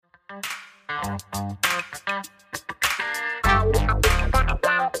Hey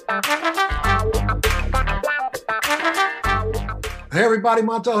everybody,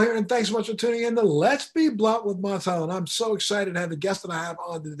 Montel here, and thanks so much for tuning in to Let's Be Blunt with Montel. And I'm so excited to have the guest that I have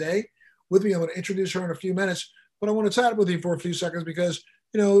on today with me. I'm going to introduce her in a few minutes, but I want to chat with you for a few seconds because,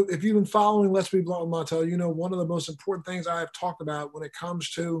 if you've been following Let's Be Blunt with Montel, one of the most important things I have talked about when it comes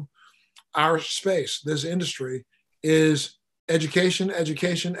to our space, this industry, is education,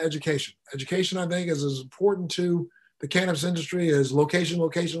 education, education. Education, I think, is as important to the cannabis industry as location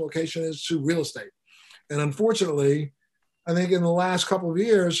is to real estate. And unfortunately, I think in the last couple of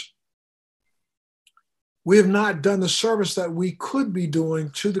years, we have not done the service that we could be doing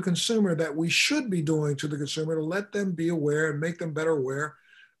to the consumer, that we should be doing to the consumer, to let them be aware and make them better aware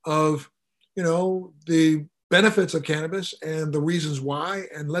of, the benefits of cannabis and the reasons why,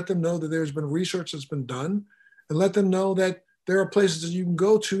 and let them know that there's been research that's been done, and let them know that there are places that you can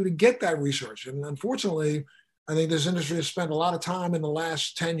go to get that research. And unfortunately, I think this industry has spent a lot of time in the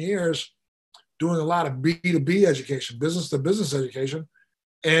last 10 years doing a lot of B2B education, business to business education,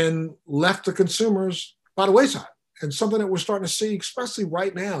 and left the consumers by the wayside. And something that we're starting to see, especially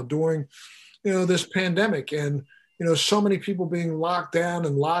right now during, this pandemic, and, so many people being locked down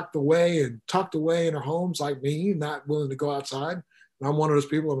and locked away and tucked away in their homes, like me, not willing to go outside. And I'm one of those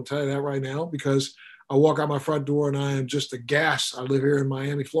people, I'm gonna tell you that right now, because I walk out my front door and I am just aghast. I live here in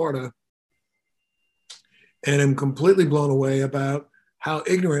Miami, Florida, and I'm completely blown away about how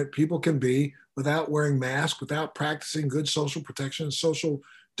ignorant people can be without wearing masks, without practicing good social protection, social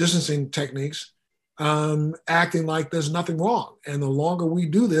distancing techniques, acting like there's nothing wrong. And the longer we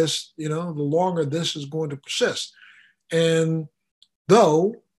do this, the longer this is going to persist. And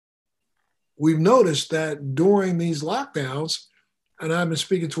though we've noticed that during these lockdowns, and I've been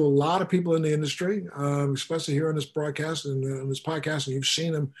speaking to a lot of people in the industry, especially here on this broadcast and on this podcast, and you've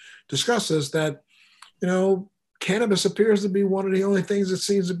seen them discuss this, that, cannabis appears to be one of the only things that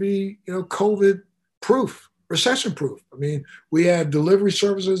seems to be, COVID proof, recession proof. I mean, we have delivery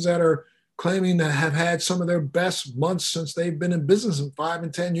services that are claiming to have had some of their best months since they've been in business in 5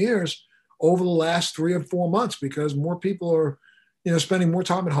 and 10 years over the last 3 or 4 months, because more people are, spending more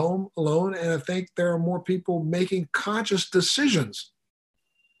time at home alone. And I think there are more people making conscious decisions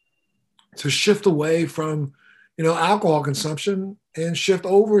to shift away from, alcohol consumption and shift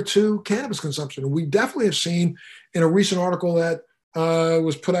over to cannabis consumption. And we definitely have seen in a recent article that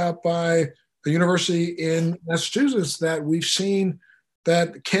was put out by a university in Massachusetts that we've seen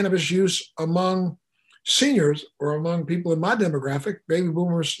that cannabis use among seniors, or among people in my demographic, baby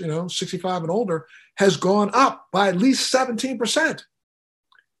boomers, 65 and older, has gone up by at least 17%.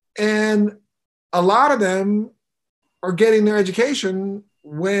 And a lot of them are getting their education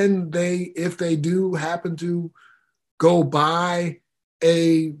if they do happen to go buy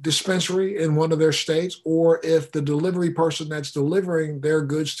a dispensary in one of their states, or if the delivery person that's delivering their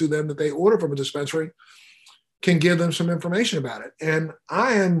goods to them that they order from a dispensary can give them some information about it. And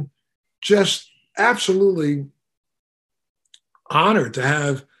I am just absolutely honored to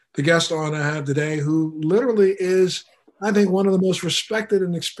have the guest on I have today, who literally is, I think, one of the most respected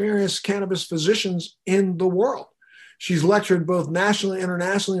and experienced cannabis physicians in the world. She's lectured both nationally and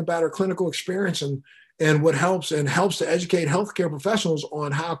internationally about her clinical experience and what helps to educate healthcare professionals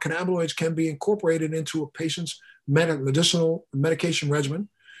on how cannabinoids can be incorporated into a patient's medicinal medication regimen.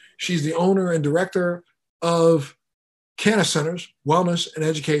 She's the owner and director of Canna Centers, Wellness and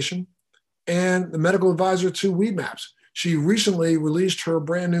Education, and the medical advisor to Weed Maps. She recently released her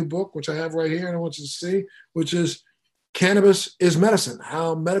brand new book, which I have right here and I want you to see, which is Cannabis is Medicine: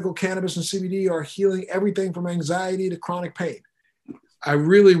 How Medical Cannabis and CBD Are Healing Everything from Anxiety to Chronic Pain. I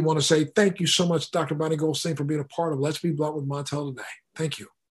really want to say thank you so much, Dr. Bonni Goldstein, for being a part of Let's Be Blunt with Montel today. Thank you.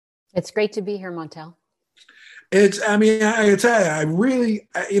 It's great to be here, Montel. I tell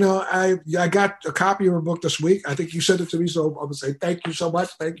you, I got a copy of her book this week. I think you sent it to me, so I'm gonna say thank you so much.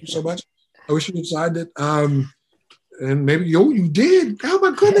 Thank you so much. I wish you had signed it. And maybe you did. Oh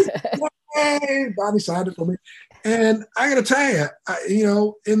my goodness. Hey, Bonni signed it for me. And I got to tell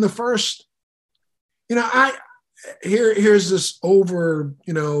you, in the first, here's this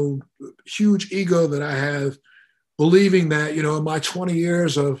huge ego that I have, believing that, in my 20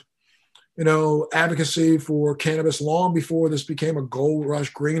 years of, advocacy for cannabis, long before this became a gold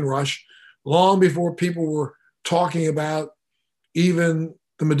rush, green rush, long before people were talking about even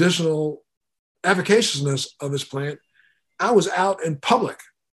the medicinal efficaciousness of this plant, I was out in public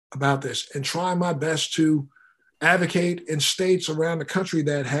about this and trying my best to advocate in states around the country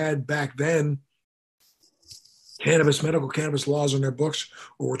that had back then medical cannabis laws in their books,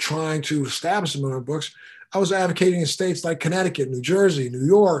 or were trying to establish them in their books. I was advocating in states like Connecticut, New Jersey, New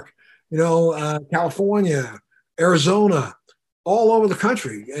York, California, Arizona, all over the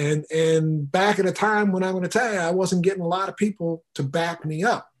country. And back at a time when I'm going to tell you, I wasn't getting a lot of people to back me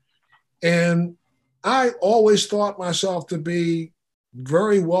up. And I always thought myself to be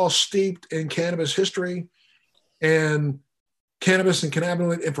very well steeped in cannabis history and cannabis and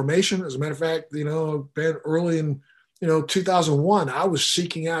cannabinoid information. As a matter of fact, been early in, 2001, I was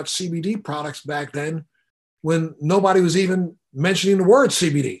seeking out CBD products back then when nobody was even mentioning the word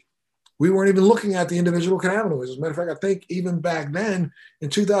CBD. We weren't even looking at the individual cannabinoids. As a matter of fact, I think even back then in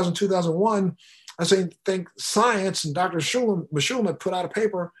 2000, 2001, I think Science and Dr. Mashulman had put out a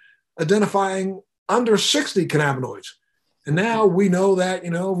paper identifying under 60 cannabinoids. And now we know that,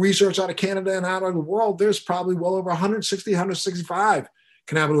 research out of Canada and out of the world, there's probably well over 160, 165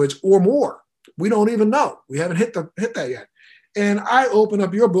 cannabinoids or more. We don't even know. We haven't hit that yet. And I open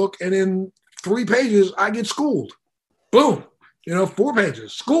up your book and in 3 pages, I get schooled. Boom. 4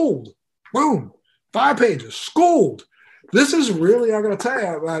 pages, schooled. Boom. 5 pages, schooled. This is really, I'm going to tell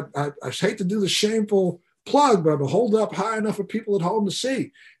you, I hate to do the shameful plug, but I'm hold up high enough for people at home to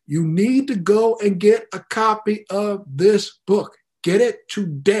see. You need to go and get a copy of this book. Get it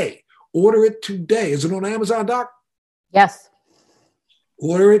today. Order it today. Is it on Amazon, Doc? Yes.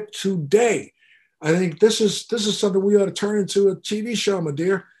 Order it today. I think this is something we ought to turn into a TV show, my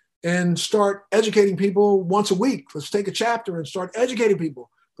dear, and start educating people once a week. Let's take a chapter and start educating people.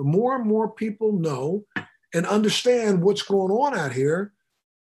 The more and more people know and understand what's going on out here,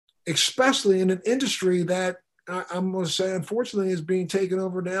 especially in an industry that I'm going to say, unfortunately, is being taken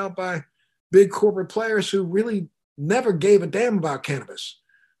over now by big corporate players who really never gave a damn about cannabis.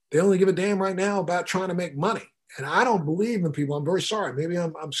 They only give a damn right now about trying to make money. And I don't believe in people. I'm very sorry. Maybe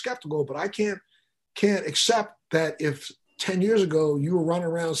I'm skeptical, but I can't accept that if 10 years ago you were running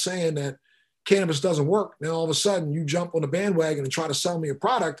around saying that cannabis doesn't work, now all of a sudden you jump on the bandwagon and try to sell me a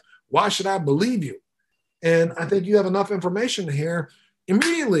product. Why should I believe you? And I think you have enough information here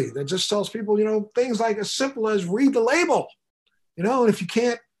immediately that just tells people, things like as simple as read the label, and if you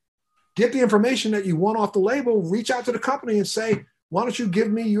can't get the information that you want off the label, reach out to the company and say, why don't you give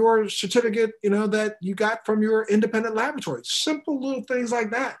me your certificate, that you got from your independent laboratory? Simple little things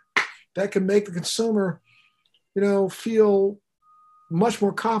like that can make the consumer, feel much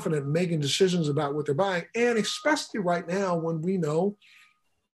more confident in making decisions about what they're buying. And especially right now when we know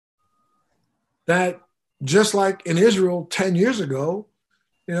that just like in Israel 10 years ago,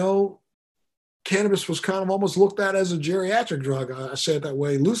 cannabis was kind of almost looked at as a geriatric drug. I say it that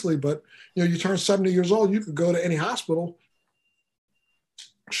way loosely, but you turn 70 years old, you could go to any hospital,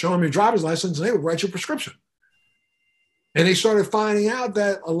 show them your driver's license, and they would write you a prescription. And they started finding out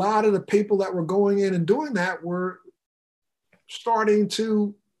that a lot of the people that were going in and doing that were starting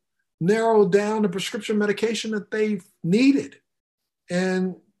to narrow down the prescription medication that they needed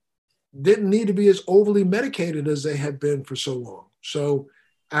and didn't need to be as overly medicated as they had been for so long. So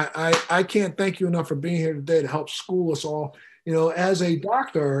I can't thank you enough for being here today to help school us all. As a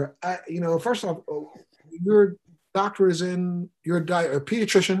doctor, first off, your doctorate is in, you're a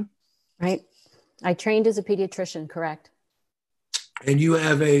pediatrician. Right. I trained as a pediatrician, correct. And you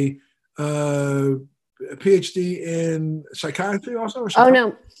have a PhD in psychiatry also?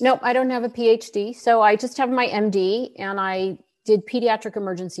 Oh, no, I don't have a PhD. So I just have my MD, and I did pediatric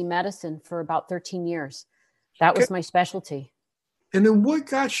emergency medicine for about 13 years. That was my specialty. And then what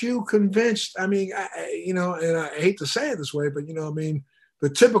got you convinced? I mean, and I hate to say it this way, but, the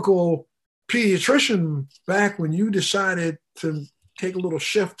typical pediatrician back when you decided to take a little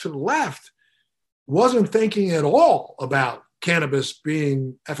shift to the left wasn't thinking at all about cannabis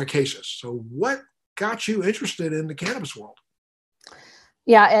being efficacious. So what got you interested in the cannabis world?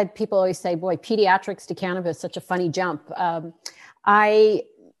 Yeah, Ed, people always say, boy, pediatrics to cannabis, such a funny jump. I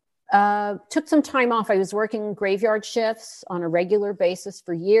took some time off. I was working graveyard shifts on a regular basis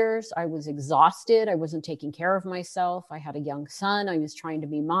for years. I was exhausted. I wasn't taking care of myself. I had a young son. I was trying to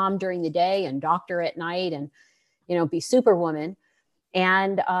be mom during the day and doctor at night and, be superwoman.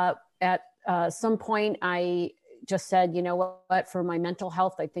 And at some point, I just said, you know what, for my mental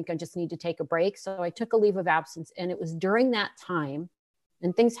health, I think I just need to take a break. So I took a leave of absence. And it was during that time,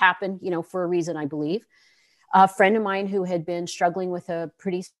 and things happened, for a reason, I believe. A friend of mine who had been struggling with a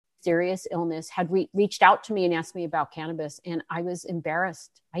pretty serious illness had reached out to me and asked me about cannabis. And I was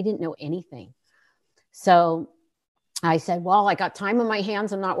embarrassed. I didn't know anything. So I said, well, I got time on my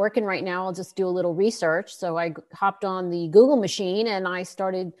hands. I'm not working right now. I'll just do a little research. So I hopped on the Google machine and I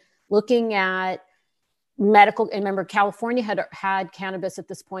started looking at medical. And remember, California had cannabis at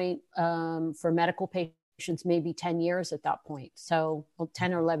this point for medical patients, maybe 10 years at that point. So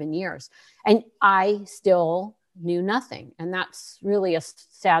 10 or 11 years. And I still knew nothing. And that's really a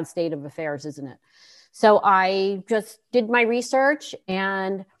sad state of affairs, isn't it? So I just did my research,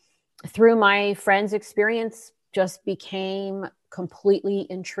 and through my friend's experience, just became completely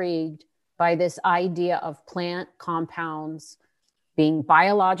intrigued by this idea of plant compounds being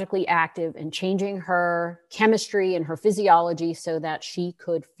biologically active and changing her chemistry and her physiology so that she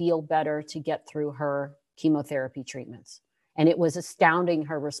could feel better to get through her chemotherapy treatments. And it was astounding,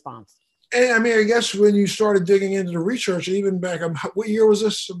 her response. And I mean, I guess when you started digging into the research, even back, what year was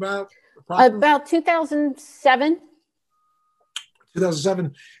this about? About 2007.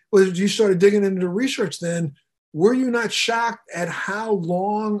 2007. Well, you started digging into the research then. Were you not shocked at how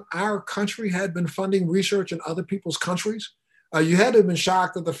long our country had been funding research in other people's countries? You had to have been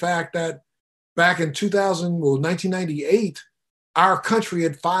shocked at the fact that back in 1998, our country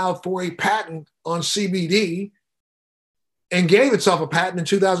had filed for a patent on CBD and gave itself a patent in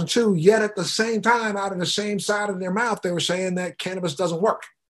 2002, yet at the same time, out of the same side of their mouth, they were saying that cannabis doesn't work.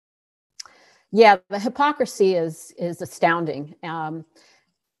 Yeah, the hypocrisy is astounding.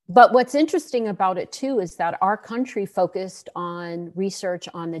 But what's interesting about it too is that our country focused on research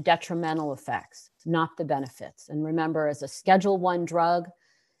on the detrimental effects, not the benefits. And remember, as a Schedule I drug,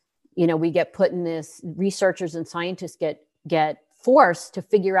 we get put in this, researchers and scientists get forced to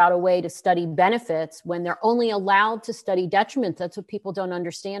figure out a way to study benefits when they're only allowed to study detriments. That's what people don't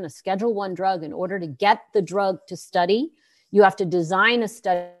understand. A Schedule I drug, in order to get the drug to study, you have to design a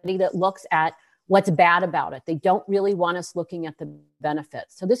study that looks at what's bad about it. They don't really want us looking at the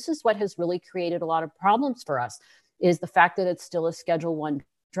benefits. So this is what has really created a lot of problems for us, is the fact that it's still a Schedule I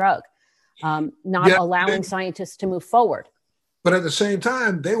drug, not allowing scientists to move forward. But at the same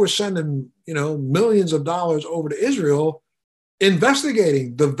time, they were sending, millions of dollars over to Israel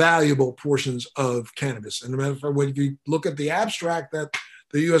investigating the valuable portions of cannabis. And when you look at the abstract that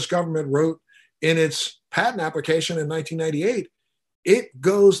the U.S. government wrote in its patent application in 1998, it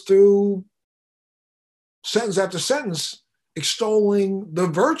goes through sentence after sentence extolling the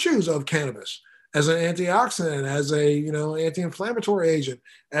virtues of cannabis as an antioxidant, as a anti-inflammatory agent,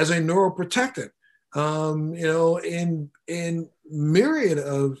 as a neuroprotectant, in myriad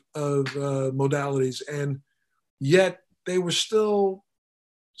of modalities, and yet they were still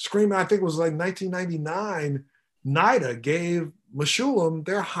screaming. I think it was like 1999, NIDA gave Meshulam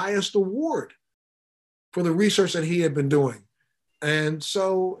their highest award for the research that he had been doing. And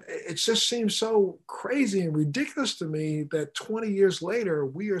so it just seems so crazy and ridiculous to me that 20 years later,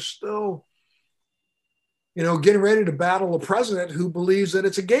 we are still, getting ready to battle a president who believes that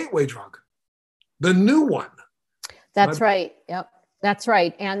it's a gateway drug, the new one. That's right. Yep. That's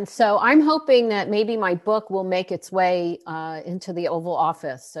right. And so I'm hoping that maybe my book will make its way into the Oval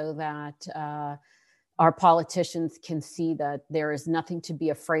Office so that our politicians can see that there is nothing to be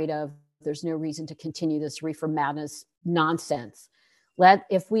afraid of. There's no reason to continue this reefer madness nonsense.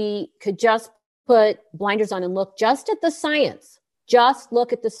 If we could just put blinders on and look just at the science, just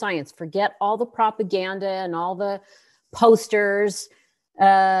look at the science, forget all the propaganda and all the posters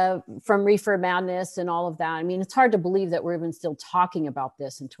from reefer madness and all of that. I mean, it's hard to believe that we're even still talking about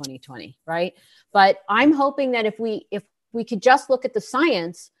this in 2020, right? But I'm hoping that if we could just look at the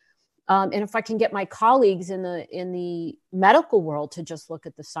science, and if I can get my colleagues in the medical world to just look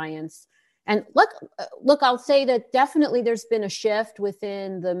at the science. And look, I'll say that definitely there's been a shift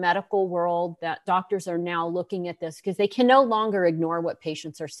within the medical world that doctors are now looking at this because they can no longer ignore what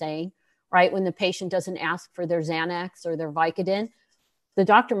patients are saying, right? When the patient doesn't ask for their Xanax or their Vicodin, the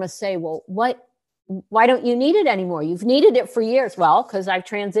doctor must say, well, why don't you need it anymore? You've needed it for years. Well, because I've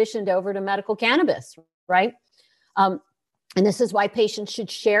transitioned over to medical cannabis, right? And this is why patients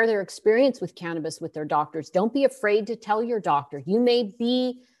should share their experience with cannabis with their doctors. Don't be afraid to tell your doctor. You may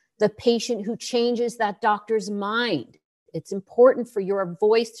be the patient who changes that doctor's mind. It's important for your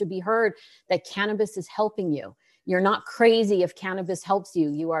voice to be heard that cannabis is helping you. You're not crazy if cannabis helps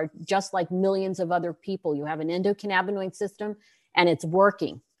you. You are just like millions of other people. You have an endocannabinoid system and it's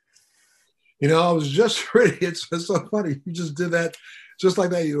working. I was just ready. It's so funny. You just did that just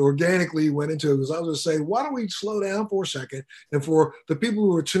like that. You organically went into it because I was going to say, why don't we slow down for a second? And for the people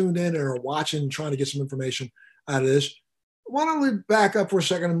who are tuned in and are watching, trying to get some information out of this, why don't we back up for a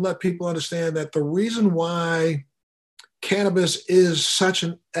second and let people understand that the reason why cannabis is such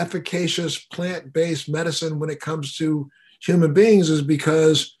an efficacious plant-based medicine when it comes to human beings is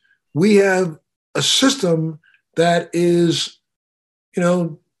because we have a system that is,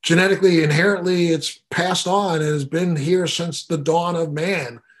 genetically, inherently, it's passed on and has been here since the dawn of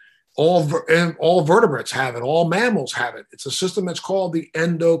man. All vertebrates have it. All mammals have it. It's a system that's called the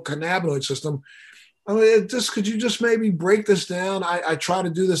endocannabinoid system. I mean, could you just maybe break this down? I try to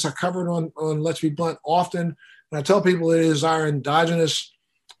do this. I cover it on Let's Be Blunt often And I tell people it is our endogenous,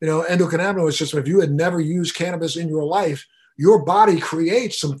 endocannabinoid system. If you had never used cannabis in your life, your body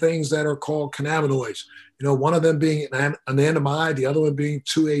creates some things that are called cannabinoids. One of them being an anandamide, the other one being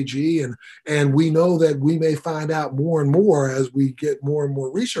 2-AG. And we know that we may find out more and more as we get more and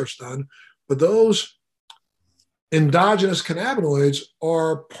more research done. But those endogenous cannabinoids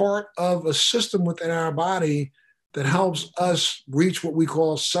are part of a system within our body that helps us reach what we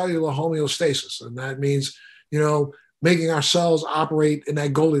call cellular homeostasis. And that means, making our cells operate in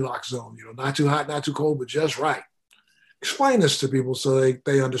that Goldilocks zone, not too hot, not too cold, but just right. Explain this to people so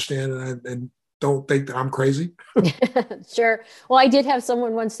they understand and don't think that I'm crazy. Sure. Well, I did have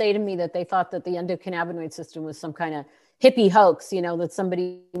someone once say to me that they thought that the endocannabinoid system was some kind of hippie hoax, that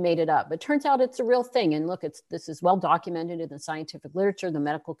somebody made it up. But it turns out it's a real thing. And look, this is well documented in the scientific literature. The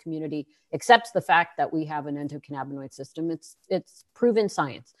medical community accepts the fact that we have an endocannabinoid system. It's proven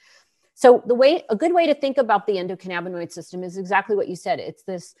science. So a good way to think about the endocannabinoid system is exactly what you said. It's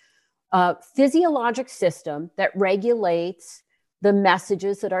this physiologic system that regulates the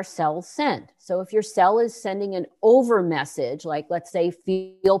messages that our cells send. So if your cell is sending an over message, like let's say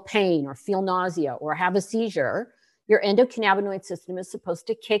feel pain or feel nausea or have a seizure, your endocannabinoid system is supposed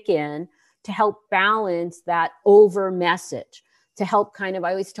to kick in to help balance that over message, to help I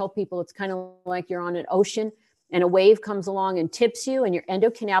always tell people it's kind of like you're on an ocean and a wave comes along and tips you, and your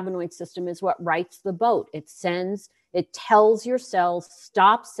endocannabinoid system is what rights the boat. It tells your cells,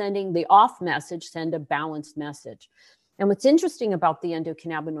 stop sending the off message, send a balanced message. And what's interesting about the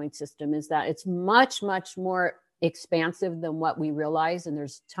endocannabinoid system is that it's much, much more expansive than what we realize. And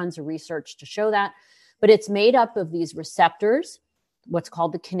there's tons of research to show that. But it's made up of these receptors, what's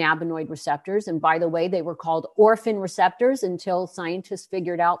called the cannabinoid receptors. And by the way, they were called orphan receptors until scientists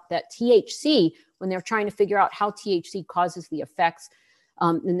figured out that THC, when they're trying to figure out how THC causes the effects,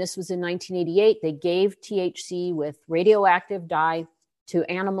 and this was in 1988, they gave THC with radioactive dye to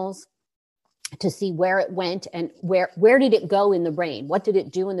animals to see where it went and where did it go in the brain? What did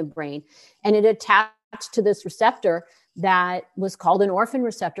it do in the brain? And it attached to this receptor that was called an orphan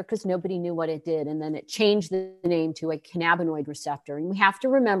receptor because nobody knew what it did. And then it changed the name to a cannabinoid receptor. And we have to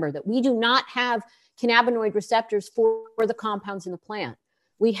remember that we do not have cannabinoid receptors for the compounds in the plant.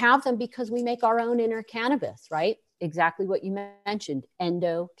 We have them because we make our own inner cannabis, right? Exactly what you mentioned,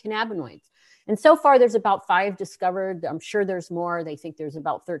 endocannabinoids. And so far, there's about 5 discovered. I'm sure there's more. They think there's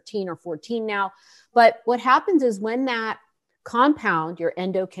about 13 or 14 now. But what happens is when that compound, your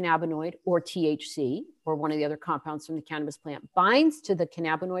endocannabinoid or THC, or one of the other compounds from the cannabis plant, binds to the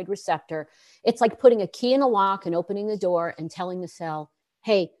cannabinoid receptor, it's like putting a key in a lock and opening the door and telling the cell,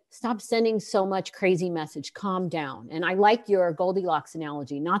 hey, stop sending so much crazy message, calm down. And I like your Goldilocks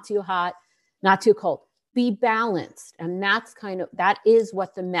analogy, not too hot, not too cold, be balanced. And that is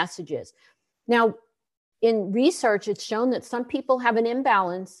what the message is. Now, in research, it's shown that some people have an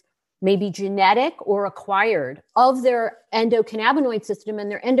imbalance, maybe genetic or acquired, of their endocannabinoid system, and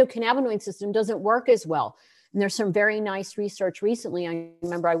their endocannabinoid system doesn't work as well. And there's some very nice research recently. I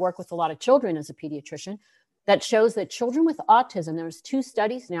remember I work with a lot of children as a pediatrician that shows that children with autism, there's 2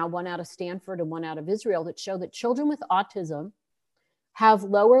 studies now, one out of Stanford and one out of Israel, that show that children with autism have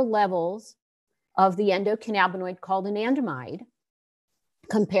lower levels of the endocannabinoid called anandamide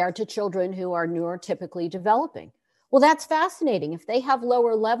compared to children who are neurotypically developing. Well, that's fascinating. If they have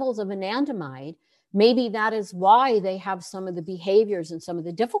lower levels of anandamide, maybe that is why they have some of the behaviors and some of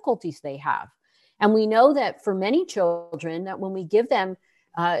the difficulties they have. And we know that for many children, that when we give them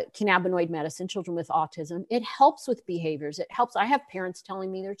cannabinoid medicine, children with autism, it helps with behaviors. It helps. I have parents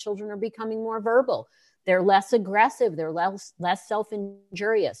telling me their children are becoming more verbal. They're less aggressive. They're less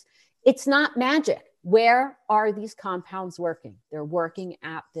self-injurious. It's not magic. Where are these compounds working? They're working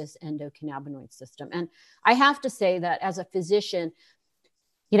at this endocannabinoid system. And I have to say that as a physician,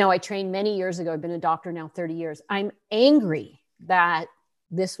 I trained many years ago. I've been a doctor now 30 years. I'm angry that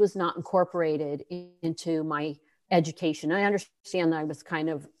this was not incorporated into my education. I understand that I was kind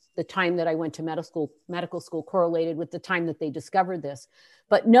of, the time that I went to medical school correlated with the time that they discovered this.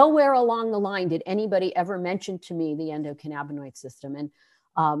 But nowhere along the line did anybody ever mention to me the endocannabinoid system. And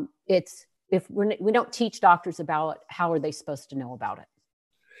if we don't teach doctors about it, how are they supposed to know about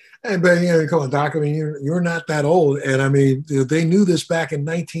it? But come on, Doc. I mean, you're not that old, and I mean, they knew this back in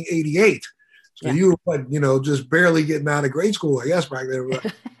 1988. So yeah. You were just barely getting out of grade school, I guess, back there.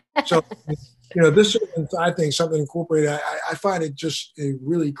 So, this is, I think, something incorporated. I find it just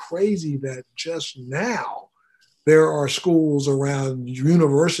really crazy that just now there are schools around,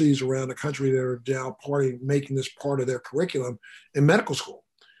 universities around the country that are now making this part of their curriculum in medical school.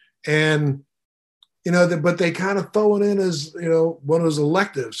 And but they kind of throw it in as, one of those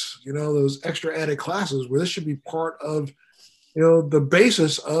electives, those extra added classes where this should be part of, the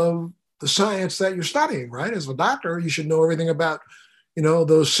basis of the science that you're studying, right? As a doctor, you should know everything about,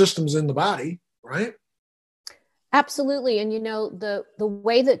 those systems in the body, right? Absolutely. And the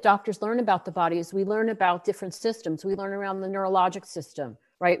way that doctors learn about the body is we learn about different systems. We learn around the neurologic system,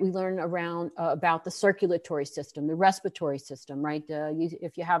 right? We learn around about the circulatory system, the respiratory system, right?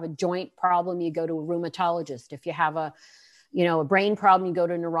 If you have a joint problem, you go to a rheumatologist. If you have a brain problem, you go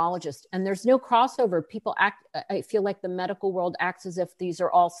to a neurologist. And there's no crossover. I feel like the medical world acts as if these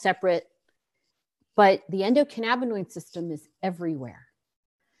are all separate, but the endocannabinoid system is everywhere.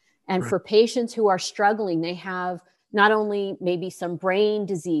 And for patients who are struggling, they have not only maybe some brain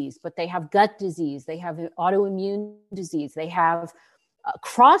disease, but they have gut disease, they have autoimmune disease, they have a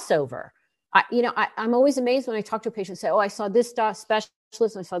crossover. I'm always amazed when I talk to a patient and say, oh, I saw this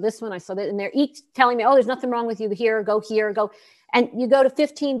specialist, I saw this one, I saw that. And they're each telling me, oh, there's nothing wrong with you here, go here, go. And you go to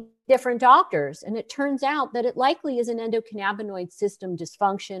 15 different doctors. And it turns out that it likely is an endocannabinoid system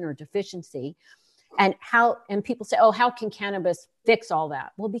dysfunction or deficiency. And people say, oh, how can cannabis fix all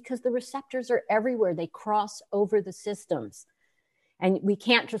that? Well, because the receptors are everywhere. They cross over the systems. And we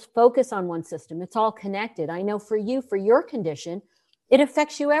can't just focus on one system. It's all connected. I know for your condition, it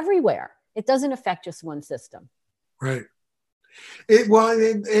affects you everywhere. It doesn't affect just one system. Right.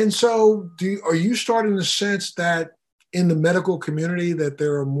 So are you starting to sense that in the medical community that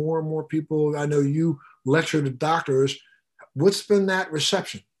there are more and more people? I know you lecture to doctors. What's been that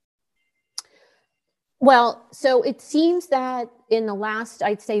reception? Well, so it seems that in the last,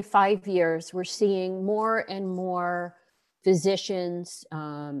 I'd say 5 years, we're seeing more and more physicians,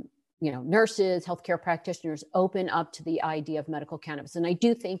 nurses, healthcare practitioners open up to the idea of medical cannabis. And I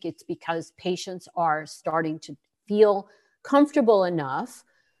do think it's because patients are starting to feel comfortable enough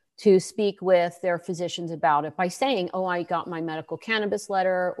to speak with their physicians about it by saying, oh, I got my medical cannabis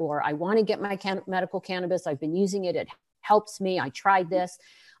letter, or I want to get my medical cannabis. I've been using it. It helps me. I tried this.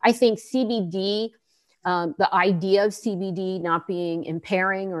 I think CBD, the idea of CBD not being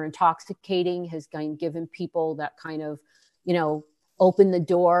impairing or intoxicating has given people that kind of, open the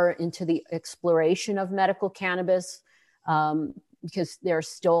door into the exploration of medical cannabis, because there's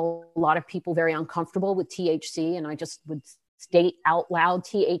still a lot of people very uncomfortable with THC. And I just would state out loud,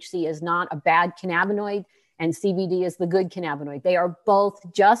 THC is not a bad cannabinoid and CBD is the good cannabinoid. They are both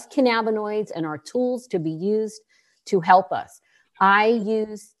just cannabinoids and are tools to be used to help us. I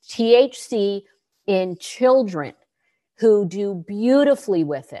use THC in children who do beautifully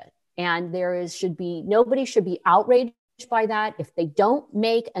with it. And nobody should be outraged by that. If they don't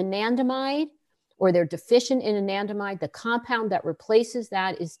make anandamide or they're deficient in anandamide, the compound that replaces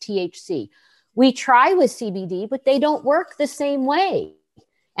that is THC. We try with CBD, but they don't work the same way.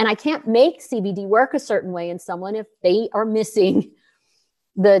 And I can't make CBD work a certain way in someone if they are missing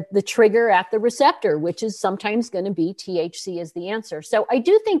the trigger at the receptor, which is sometimes going to be THC as the answer. So I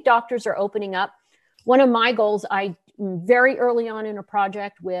do think doctors are opening up. One of my goals, I very early on in a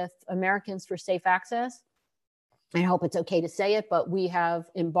project with Americans for Safe Access, I hope it's okay to say it, but we have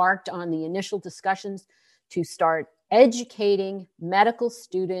embarked on the initial discussions to start educating medical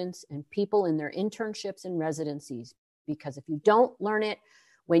students and people in their internships and residencies. Because if you don't learn it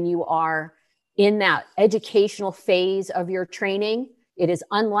when you are in that educational phase of your training, it is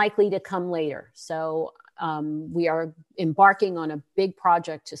unlikely to come later. So we are embarking on a big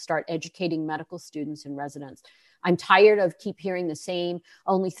project to start educating medical students and residents. I'm tired of keep hearing the same,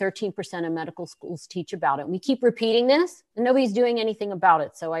 only 13% of medical schools teach about it. We keep repeating this and nobody's doing anything about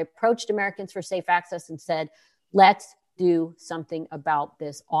it. So I approached Americans for Safe Access and said, let's do something about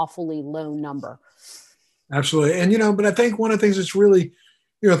this awfully low number. Absolutely. And, but I think one of the things that's really,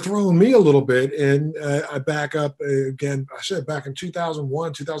 thrown me a little bit, and I back up again, I said back in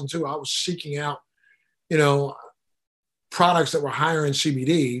 2001, 2002, I was seeking out, products that were higher in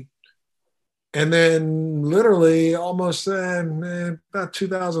CBD. And then literally almost about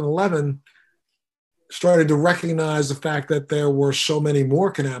 2011, started to recognize the fact that there were so many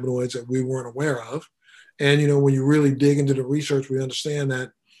more cannabinoids that we weren't aware of. And, when you really dig into the research, we understand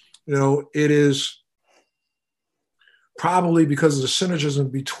that, it is probably because of the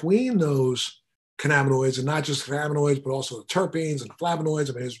synergism between those cannabinoids, and not just cannabinoids, but also the terpenes and flavonoids.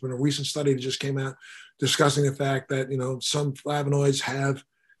 I mean, there's been a recent study that just came out discussing the fact that, some flavonoids have,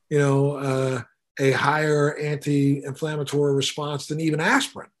 a higher anti-inflammatory response than even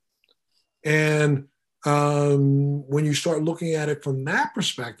aspirin. And when you start looking at it from that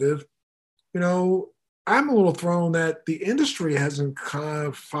perspective, I'm a little thrown that the industry hasn't kind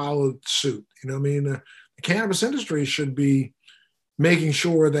of followed suit. The cannabis industry should be making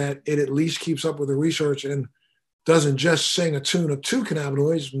sure that it at least keeps up with the research and doesn't just sing a tune of 2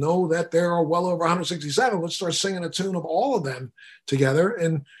 cannabinoids, know that there are well over 167. Let's start singing a tune of all of them together.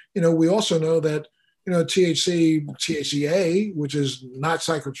 And, we also know that, THC, THCA, which is not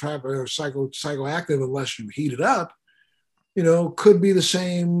psychotropic or psychoactive unless you heat it up, could be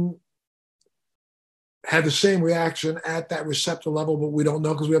have the same reaction at that receptor level, but we don't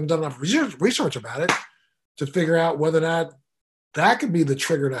know because we haven't done enough research about it to figure out whether or not that could be the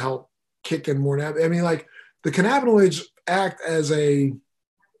trigger to help kick in more. I mean, like, the cannabinoids act as I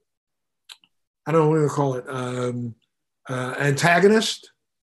don't know what to call it, antagonist.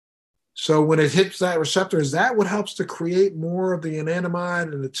 So when it hits that receptor, is that what helps to create more of the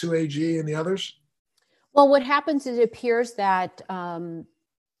anandamide and the 2-AG and the others? Well, what happens is it appears that some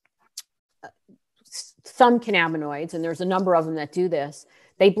cannabinoids, and there's a number of them that do this,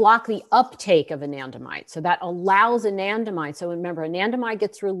 they block the uptake of anandamide. So that allows anandamide. So remember, anandamide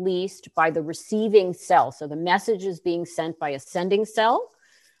gets released by the receiving cell. So the message is being sent by a sending cell.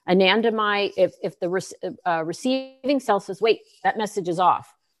 Anandamide, if the receiving cell says, wait, that message is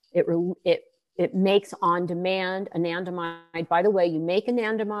off, it makes on-demand anandamide. By the way, you make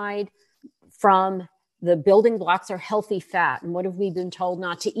anandamide from the building blocks are healthy fat. And what have we been told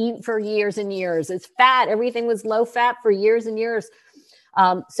not to eat for years and years? It's fat. Everything was low fat for years and years.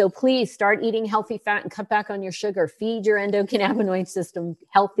 So please start eating healthy fat and cut back on your sugar. Feed your endocannabinoid system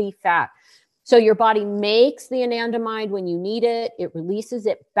healthy fat. So your body makes the anandamide when you need it. It releases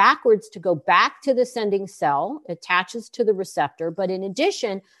it backwards to go back to the sending cell, attaches to the receptor. But in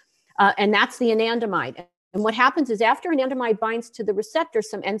addition, and that's the anandamide. And what happens is after anandamide binds to the receptor,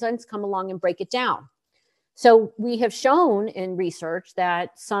 some enzymes come along and break it down. So we have shown in research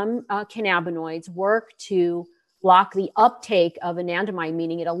that some cannabinoids work to block the uptake of anandamide,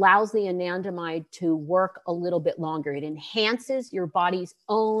 meaning it allows the anandamide to work a little bit longer. It enhances your body's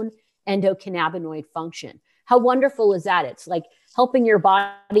own endocannabinoid function. How wonderful is that? It's like helping your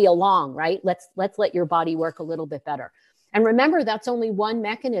body along, right? Let's let your body work a little bit better. And remember, that's only one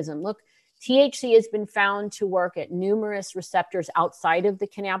mechanism. Look, THC has been found to work at numerous receptors outside of the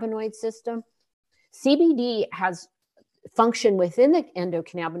cannabinoid system. CBD has function within the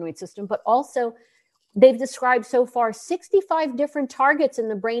endocannabinoid system, but also they've described so far 65 different targets in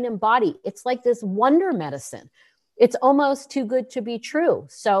the brain and body. It's like this wonder medicine. It's almost too good to be true.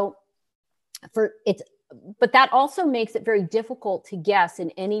 But that also makes it very difficult to guess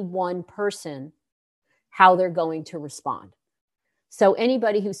in any one person how they're going to respond. So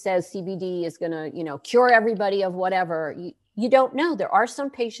anybody who says CBD is going to, cure everybody of whatever, you don't know. There are some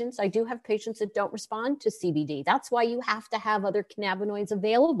patients, I do have patients that don't respond to CBD. That's why you have to have other cannabinoids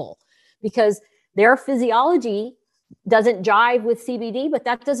available, because their physiology doesn't jive with CBD, but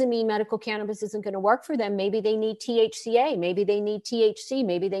that doesn't mean medical cannabis isn't going to work for them. Maybe they need THCA, maybe they need THC,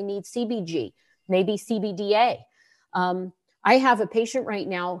 maybe they need CBG, maybe CBDA. I have a patient right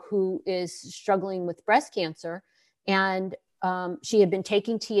now who is struggling with breast cancer, and she had been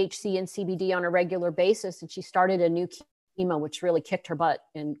taking THC and CBD on a regular basis, and she started a new chemo, which really kicked her butt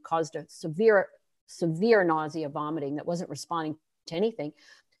and caused a severe nausea, vomiting that wasn't responding to anything.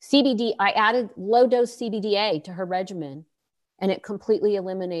 CBD, I added low dose CBDA to her regimen, and it completely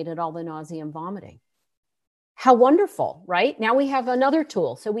eliminated all the nausea and vomiting. How wonderful, right? Now we have another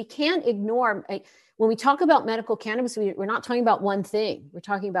tool. So we can't ignore, when we talk about medical cannabis, we're not talking about one thing. We're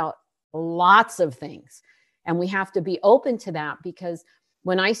talking about lots of things. And we have to be open to that, because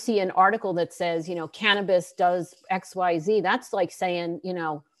when I see an article that says, cannabis does XYZ, that's like saying,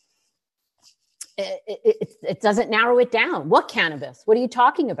 it doesn't narrow it down. What cannabis? What are you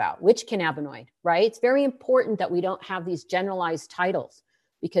talking about? Which cannabinoid, right? It's very important that we don't have these generalized titles,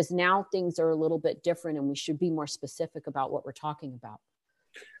 because now things are a little bit different and we should be more specific about what we're talking about.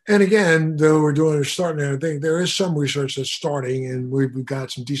 And again, though we're starting, I think there is some research that's starting, and we've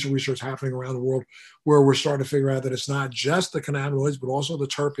got some decent research happening around the world where we're starting to figure out that it's not just the cannabinoids, but also the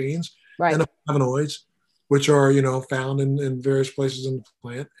terpenes and the flavonoids, which are, found in various places in the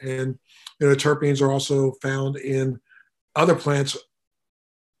plant. And, terpenes are also found in other plants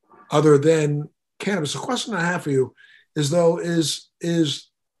other than cannabis. The question I have for you is, though, is the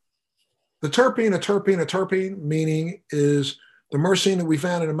terpene a terpene, meaning is the myrcene that we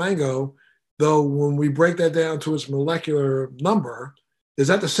found in a mango, though when we break that down to its molecular number, is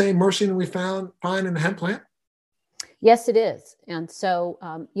that the same myrcene that we find in the hemp plant? Yes, it is. And so,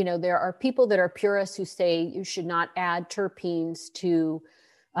 there are people that are purists who say you should not add terpenes to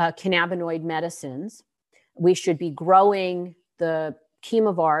cannabinoid medicines. We should be growing the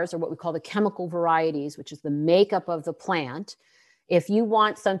chemovars, or what we call the chemical varieties, which is the makeup of the plant. If you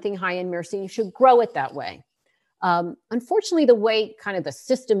want something high in myrcene, you should grow it that way. Unfortunately, the way kind of the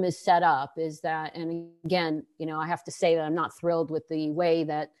system is set up is that, and again, I have to say that I'm not thrilled with the way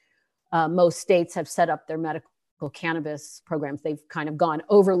that most states have set up their medical cannabis programs. They've kind of gone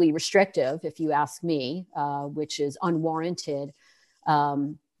overly restrictive, if you ask me, which is unwarranted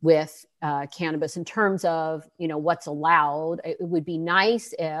with cannabis in terms of, what's allowed. It would be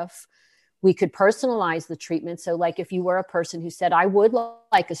nice if we could personalize the treatment. So like if you were a person who said, I would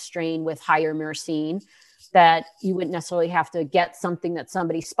like a strain with higher myrcene, that you wouldn't necessarily have to get something that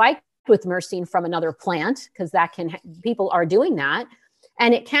somebody spiked with myrcene from another plant, because people are doing that.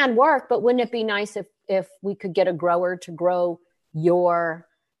 And it can work, but wouldn't it be nice if we could get a grower to grow your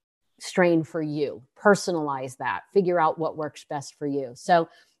strain for you, personalize that, figure out what works best for you. So,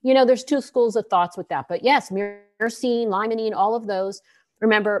 there's two schools of thoughts with that. But yes, myrcene, limonene, all of those.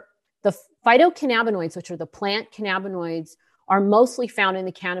 Remember, the phytocannabinoids, which are the plant cannabinoids, are mostly found in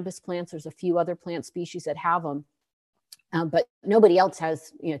the cannabis plants. There's a few other plant species that have them, but nobody else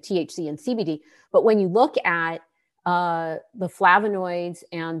has, THC and CBD. But when you look at the flavonoids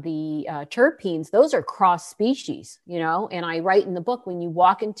and the terpenes, those are cross species, and I write in the book, when you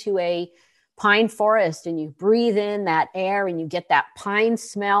walk into a pine forest and you breathe in that air and you get that pine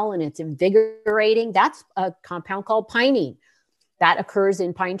smell and it's invigorating, that's a compound called pinene. That occurs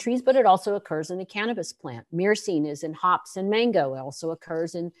in pine trees, but it also occurs in the cannabis plant. Myrcene is in hops and mango. It also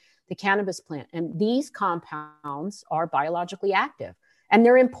occurs in the cannabis plant. And these compounds are biologically active. And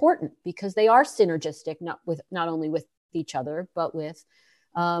they're important because they are synergistic, not only with each other, but with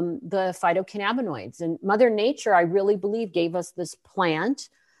the phytocannabinoids. And Mother Nature, I really believe, gave us this plant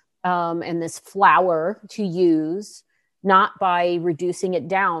and this flower to use, not by reducing it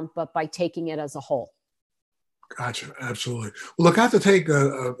down, but by taking it as a whole. Gotcha. Absolutely. Well, look, I have to take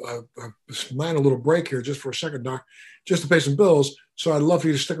a minor little break here just for a second, Doc, just to pay some bills. So I'd love for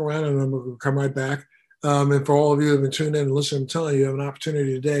you to stick around, and I'm going to come right back. And for all of you that have been tuned in and listening, I'm telling you, you have an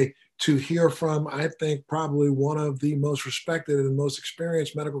opportunity today to hear from, I think, probably one of the most respected and most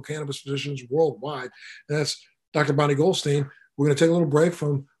experienced medical cannabis physicians worldwide. And that's Dr. Bonni Goldstein. We're going to take a little break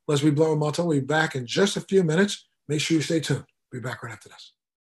from Let's Be Blunt with Montel. We'll be back in just a few minutes. Make sure you stay tuned. We'll be back right after this.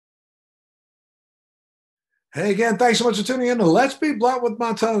 Hey, again, thanks so much for tuning in to Let's Be Blunt with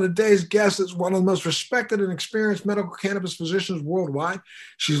Montel. Today's guest is one of the most respected and experienced medical cannabis physicians worldwide.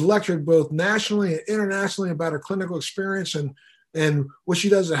 She's lectured both nationally and internationally about her clinical experience and what she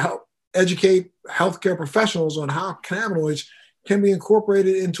does to help educate healthcare professionals on how cannabinoids can be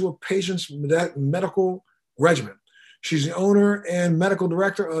incorporated into a patient's medical regimen. She's the owner and medical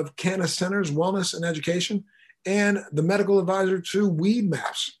director of Cannabis Centers Wellness and Education and the medical advisor to Weed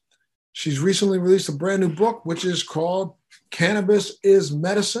Maps. She's recently released a brand new book, which is called Cannabis is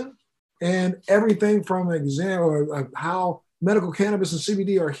Medicine, and everything from how medical cannabis and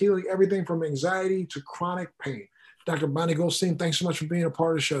CBD are healing everything from anxiety to chronic pain. Dr. Bonni Goldstein, thanks so much for being a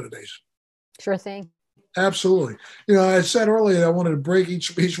part of the show today. Sure thing. Absolutely. I said earlier I wanted to break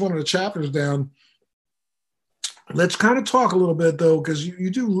each one of the chapters down. Let's kind of talk a little bit, though, because you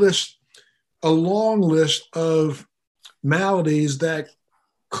do list a long list of maladies that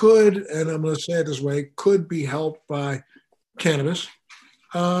could, and I'm going to say it this way, could be helped by cannabis.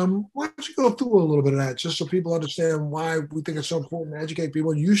 Why don't you go through a little bit of that just so people understand why we think it's so important to educate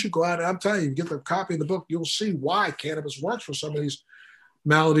people? You should go out and I'm telling you, get the copy of the book, you'll see why cannabis works for some of these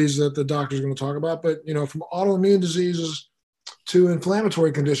maladies that the doctor's going to talk about. But, from autoimmune diseases to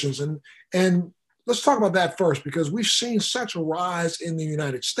inflammatory conditions. And let's talk about that first, because we've seen such a rise in the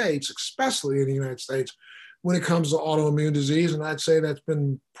United States, especially in the United States, when it comes to autoimmune disease. And I'd say that's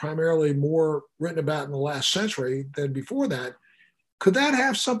been primarily more written about in the last century than before that. Could that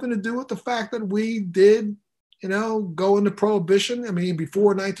have something to do with the fact that we did, go into prohibition? I mean,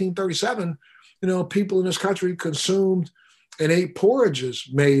 before 1937, people in this country consumed and ate porridges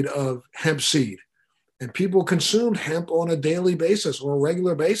made of hemp seed. And people consumed hemp on a daily basis or a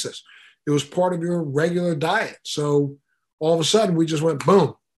regular basis. It was part of your regular diet. So all of a sudden we just went,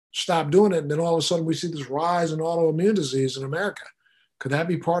 boom, stop doing it. And then all of a sudden we see this rise in autoimmune disease in America. Could that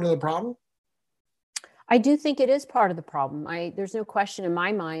be part of the problem? I do think it is part of the problem. There's no question in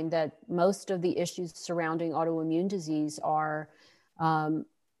my mind that most of the issues surrounding autoimmune disease are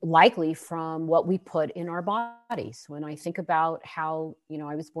likely from what we put in our bodies. When I think about how,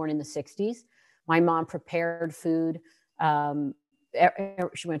 I was born in the 60s, my mom prepared food.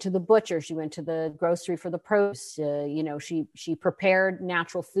 She went to the butcher, she went to the grocery for the produce. She prepared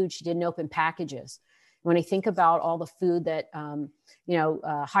natural food. She didn't open packages. When I think about all the food that,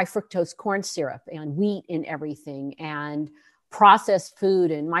 high fructose corn syrup and wheat in everything and processed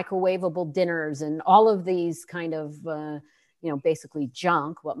food and microwavable dinners and all of these kind of, basically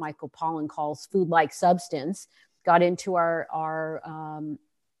junk, what Michael Pollan calls food-like substance, got into our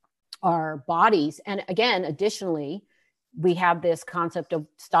bodies. And again, additionally, we have this concept of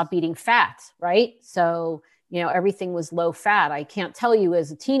stop eating fats, right? So, everything was low fat. I can't tell you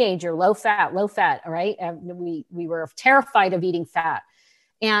as a teenager, low fat, all right? We were terrified of eating fat.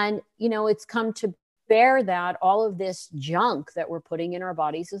 And, it's come to bear that all of this junk that we're putting in our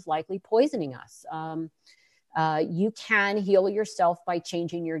bodies is likely poisoning us. You can heal yourself by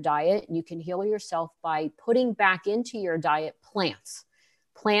changing your diet. You can heal yourself by putting back into your diet plants.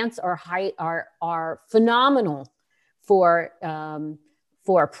 Plants are phenomenal for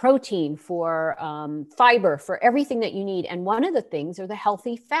protein, for fiber, for everything that you need. And one of the things are the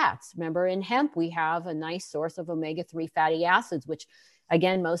healthy fats. Remember, in hemp, we have a nice source of omega-3 fatty acids, which,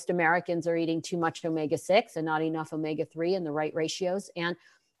 again, most Americans are eating too much omega-6 and not enough omega-3 in the right ratios. And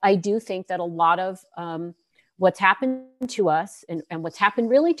I do think that a lot of what's happened to us and what's happened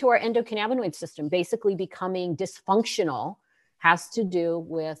really to our endocannabinoid system, basically becoming dysfunctional, has to do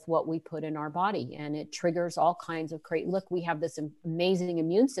with what we put in our body. And it triggers all kinds of look, we have this amazing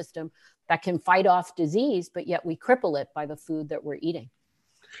immune system that can fight off disease, but yet we cripple it by the food that we're eating.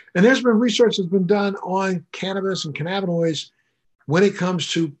 And there's been research that's been done on cannabis and cannabinoids when it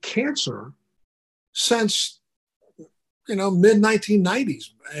comes to cancer since, mid 1990s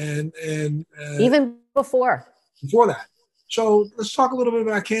and even before that. So let's talk a little bit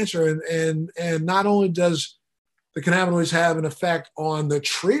about cancer. And not only does the cannabinoids have an effect on the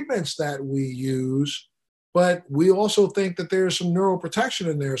treatments that we use, but we also think that there's some neuroprotection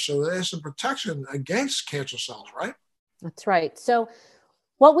in there. So there's some protection against cancer cells, right? That's right. So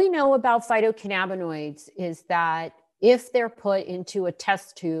what we know about phytocannabinoids is that if they're put into a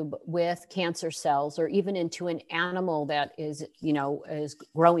test tube with cancer cells, or even into an animal that is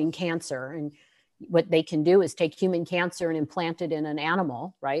growing cancer, and what they can do is take human cancer and implant it in an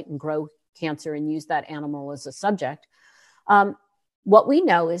animal, right, and grow cancer and use that animal as a subject. What we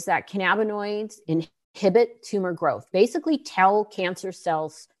know is that cannabinoids inhibit tumor growth, basically tell cancer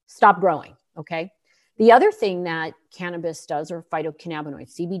cells, stop growing, okay? The other thing that cannabis does, or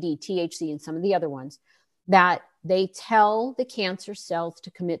phytocannabinoids, CBD, THC, and some of the other ones, that they tell the cancer cells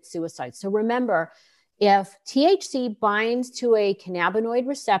to commit suicide. So remember, if THC binds to a cannabinoid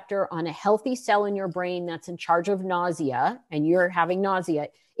receptor on a healthy cell in your brain that's in charge of nausea, and you're having nausea,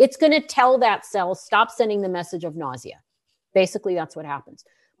 it's going to tell that cell, stop sending the message of nausea. Basically, that's what happens.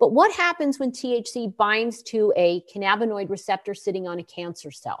 But what happens when THC binds to a cannabinoid receptor sitting on a cancer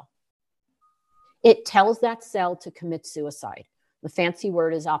cell? It tells that cell to commit suicide. The fancy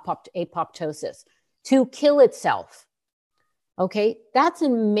word is apoptosis, to kill itself. Okay, that's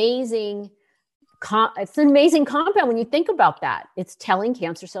an amazing. It's an amazing compound when you think about that. It's telling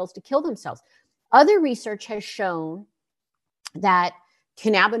cancer cells to kill themselves. Other research has shown that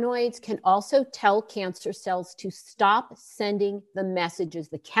cannabinoids can also tell cancer cells to stop sending the messages,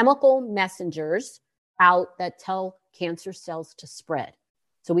 the chemical messengers out that tell cancer cells to spread.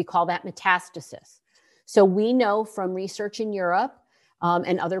 So we call that metastasis. So we know from research in Europe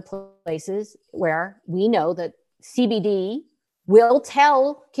and other places where we know that CBD will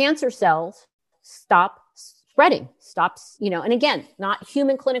tell cancer cells, stop spreading, and again, not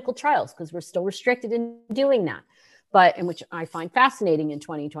human clinical trials, because we're still restricted in doing that, but in which I find fascinating in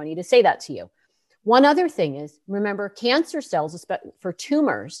 2020 to say that to you. One other thing is, remember, cancer cells, for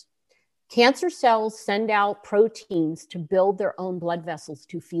tumors, cancer cells send out proteins to build their own blood vessels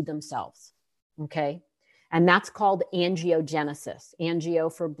to feed themselves, okay? And that's called angiogenesis.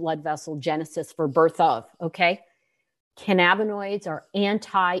 Angio for blood vessel, genesis for birth of, okay? Cannabinoids are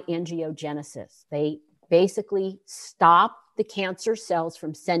anti-angiogenesis. They basically stop the cancer cells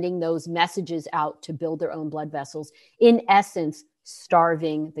from sending those messages out to build their own blood vessels, in essence,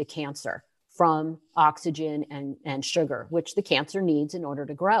 starving the cancer from oxygen and sugar, which the cancer needs in order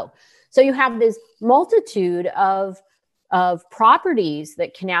to grow. So you have this multitude of properties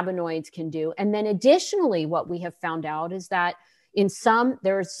that cannabinoids can do. And then additionally, what we have found out is that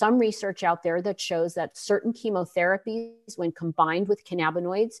there is some research out there that shows that certain chemotherapies, when combined with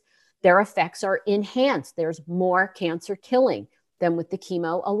cannabinoids, their effects are enhanced. There's more cancer killing than with the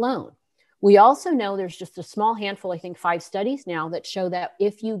chemo alone. We also know there's just a small handful, I think 5 studies now, that show that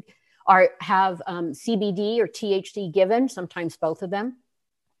if you have CBD or THC given, sometimes both of them,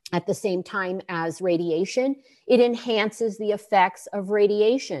 at the same time as radiation, it enhances the effects of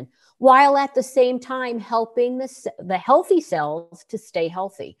radiation, while at the same time helping the healthy cells to stay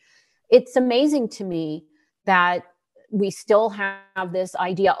healthy. It's amazing to me that we still have this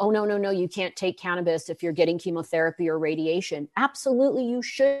idea, oh, no, you can't take cannabis if you're getting chemotherapy or radiation. Absolutely, you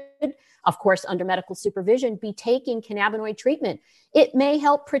should, of course, under medical supervision, be taking cannabinoid treatment. It may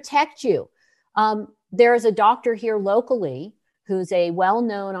help protect you. there's a doctor here locally who's a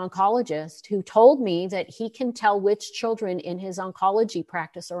well-known oncologist who told me that he can tell which children in his oncology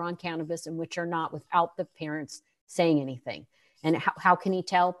practice are on cannabis and which are not without the parents saying anything. And how can he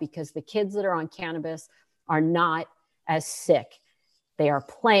tell? Because the kids that are on cannabis are not as sick. They are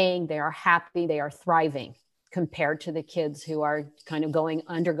playing, they are happy, they are thriving compared to the kids who are kind of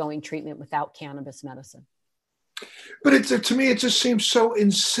undergoing treatment without cannabis medicine. But to me, it just seems so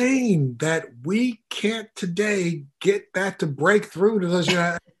insane that we can't today get that to break through to those.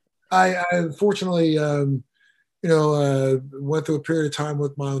 I unfortunately, went through a period of time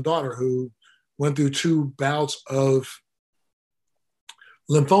with my own daughter who went through 2 bouts of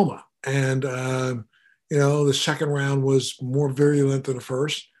lymphoma. And, the second round was more virulent than the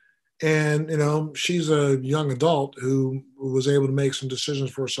first. And, she's a young adult who was able to make some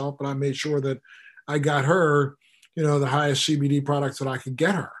decisions for herself, but I made sure that I got her, the highest CBD products that I could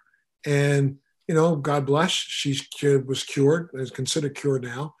get her. And, God bless, was cured, is considered cured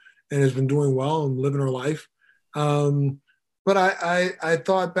now, and has been doing well and living her life. But I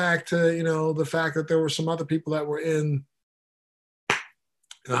thought back to, the fact that there were some other people that were in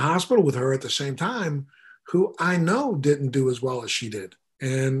the hospital with her at the same time who I know didn't do as well as she did.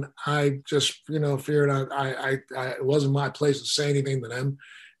 And I just, feared it wasn't my place to say anything to them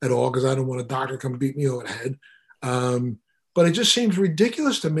at all because I don't want a doctor to come beat me over the head. But it just seems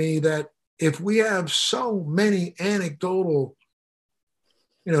ridiculous to me that if we have so many anecdotal,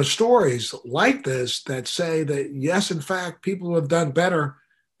 stories like this that say that, yes, in fact, people who have done better,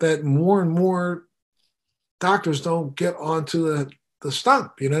 that more and more doctors don't get onto the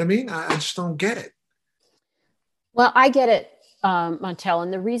stump. You know what I mean? I just don't get it. Well, I get it, Montel.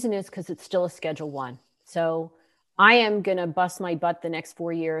 And the reason is because it's still a Schedule I. So I am going to bust my butt the next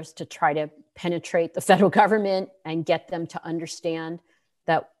 4 years to try to penetrate the federal government and get them to understand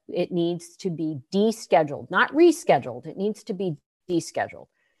that it needs to be descheduled, not rescheduled. It needs to be descheduled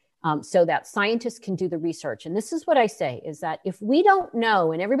so that scientists can do the research. And this is what I say is that if we don't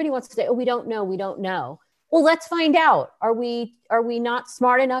know, and everybody wants to say, oh, we don't know. Well, let's find out. Are we not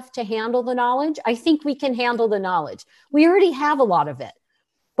smart enough to handle the knowledge? I think we can handle the knowledge. We already have a lot of it.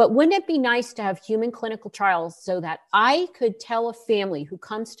 But wouldn't it be nice to have human clinical trials so that I could tell a family who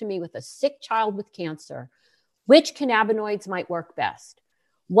comes to me with a sick child with cancer, which cannabinoids might work best,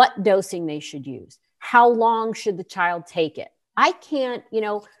 what dosing they should use, how long should the child take it? I can't,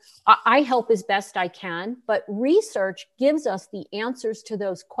 I help as best I can, but research gives us the answers to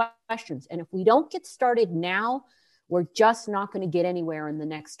those questions. And if we don't get started now, we're just not going to get anywhere in the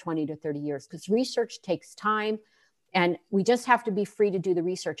next 20 to 30 years because research takes time. And we just have to be free to do the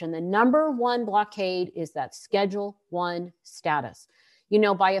research. And the number one blockade is that Schedule I status.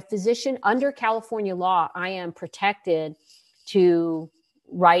 By a physician under California law, I am protected to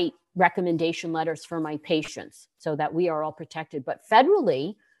write recommendation letters for my patients so that we are all protected. But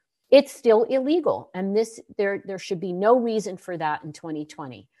federally, it's still illegal. And there should be no reason for that in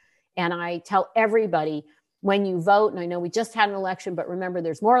 2020. And I tell everybody when you vote, and I know we just had an election, but remember,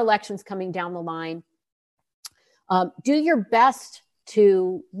 there's more elections coming down the line. Do your best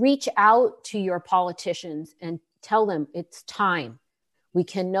to reach out to your politicians and tell them it's time. We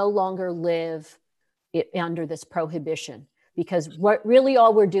can no longer live under this prohibition because what really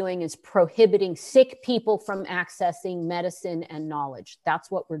all we're doing is prohibiting sick people from accessing medicine and knowledge. That's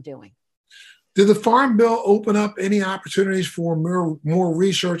what we're doing. Did the Farm Bill open up any opportunities for more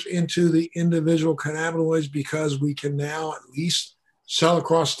research into the individual cannabinoids because we can now at least sell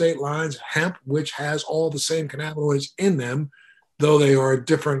across state lines hemp, which has all the same cannabinoids in them, though they are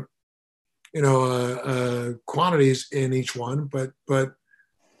different, quantities in each one. But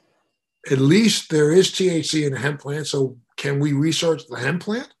at least there is THC in the hemp plant. So can we research the hemp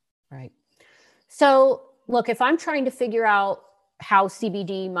plant? Right. So look, if I'm trying to figure out how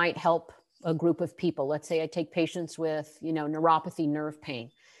CBD might help a group of people, let's say I take patients with, neuropathy, nerve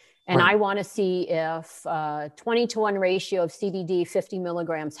pain. And right. I want to see if 20-1 ratio of CBD 50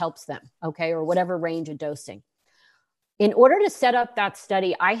 milligrams helps them, okay, or whatever range of dosing. In order to set up that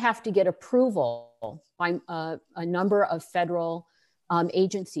study, I have to get approval by a number of federal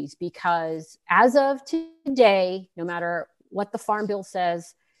agencies because as of today, no matter what the Farm Bill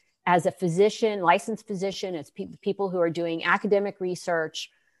says, as a physician, licensed physician, as people who are doing academic research,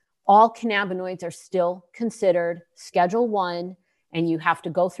 all cannabinoids are still considered Schedule I. And you have to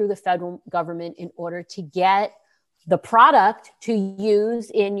go through the federal government in order to get the product to use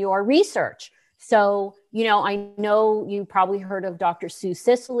in your research. So, I know you probably heard of Dr. Sue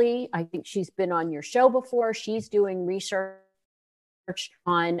Sicily. I think she's been on your show before. She's doing research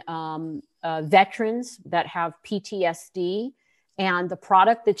on veterans that have PTSD And the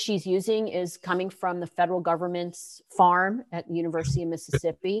product that she's using is coming from the federal government's farm at the University of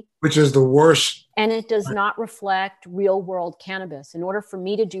Mississippi. Which is the worst. And it does not reflect real world cannabis. In order for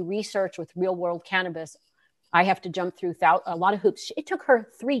me to do research with real world cannabis, I have to jump through a lot of hoops. It took her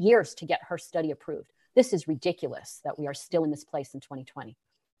 3 years to get her study approved. This is ridiculous that we are still in this place in 2020.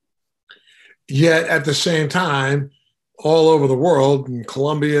 Yet at the same time, all over the world, in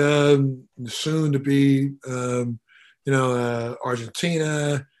Colombia, soon to be,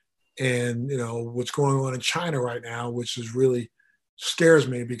 Argentina, and what's going on in China right now, which is really scares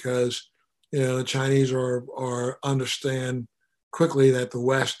me because the Chinese are understand quickly that the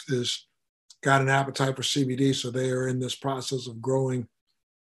West has got an appetite for CBD, so they are in this process of growing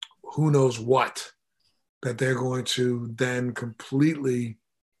who knows what that they're going to then completely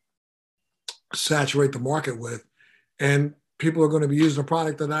saturate the market with. And people are going to be using a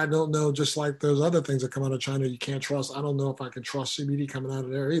product that I don't know, just like those other things that come out of China you can't trust. I don't know if I can trust CBD coming out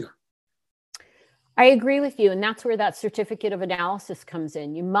of there either. I agree with you. And that's where that certificate of analysis comes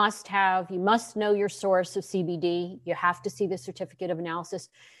in. You must know your source of CBD. You have to see the certificate of analysis.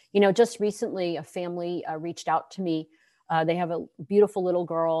 Just recently, a family reached out to me. They have a beautiful little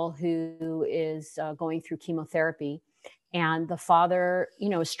girl who is going through chemotherapy. And the father,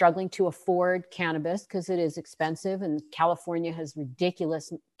 is struggling to afford cannabis because it is expensive. And California has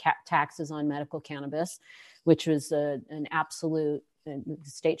ridiculous taxes on medical cannabis, which was an absolute, the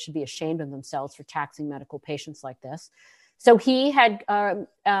state should be ashamed of themselves for taxing medical patients like this. So he had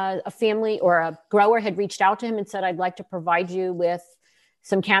a family or a grower had reached out to him and said, I'd like to provide you with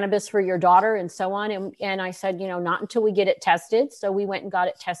some cannabis for your daughter and so on. And I said, not until we get it tested. So we went and got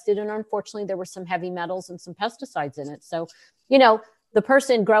it tested. And unfortunately, there were some heavy metals and some pesticides in it. So, the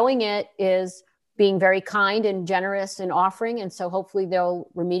person growing it is being very kind and generous in offering. And so hopefully they'll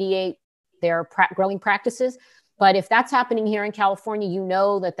remediate their growing practices. But if that's happening here in California,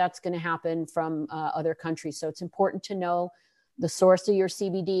 that that's going to happen from other countries. So it's important to know the source of your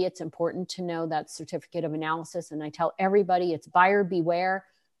CBD. It's important to know that certificate of analysis. And I tell everybody it's buyer beware.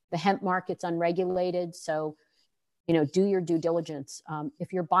 The hemp market's unregulated. So, do your due diligence.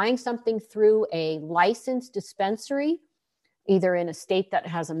 If you're buying something through a licensed dispensary, either in a state that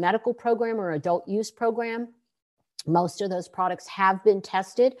has a medical program or adult use program, most of those products have been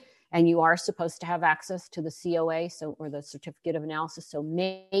tested and you are supposed to have access to the COA, or the certificate of analysis. So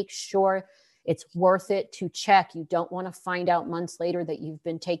make sure it's worth it to check. You don't want to find out months later that you've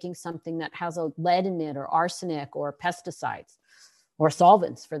been taking something that has a lead in it or arsenic or pesticides or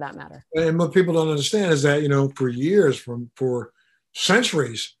solvents for that matter. And what people don't understand is that, for years, for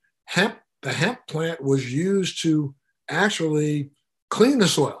centuries, the hemp plant was used to actually clean the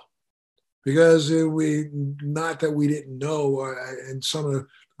soil because not that we didn't know, and some of the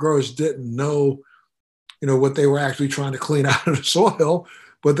growers didn't know, what they were actually trying to clean out of the soil.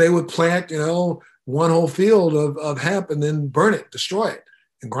 But they would plant, one whole field of hemp and then burn it, destroy it,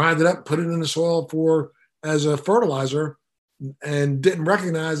 and grind it up, put it in the soil as a fertilizer, and didn't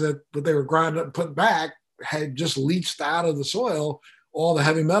recognize that what they were grinding up and putting back had just leached out of the soil all the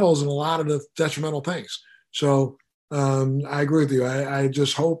heavy metals and a lot of the detrimental things. So I agree with you. I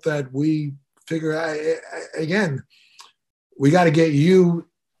just hope that we figure out, again, we got to get you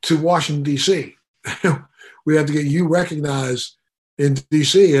to Washington, D.C. We have to get you recognized in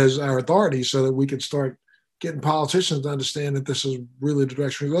DC as our authority so that we can start getting politicians to understand that this is really the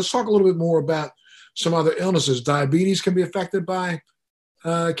direction. Let's talk a little bit more about some other illnesses. Diabetes can be affected by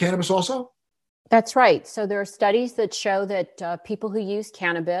cannabis also? That's right. So there are studies that show that people who use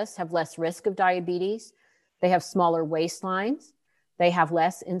cannabis have less risk of diabetes. They have smaller waistlines. They have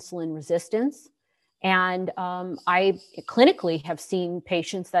less insulin resistance. And I clinically have seen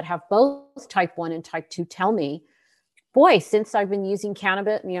patients that have both type 1 and type 2 tell me, boy, since I've been using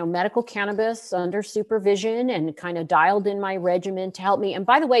cannabis, medical cannabis under supervision and kind of dialed in my regimen to help me. And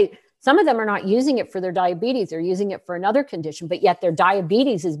by the way, some of them are not using it for their diabetes. They're using it for another condition, but yet their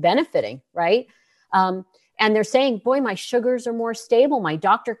diabetes is benefiting, right? And they're saying, boy, my sugars are more stable. My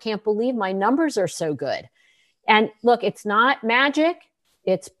doctor can't believe my numbers are so good. And look, it's not magic.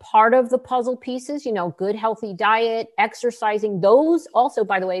 It's part of the puzzle pieces, good, healthy diet, exercising. Those also,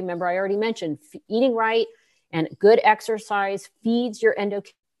 by the way, remember, I already mentioned eating right and good exercise feeds your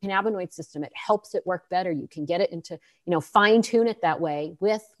endocannabinoid system. It helps it work better. You can get it into, fine tune it that way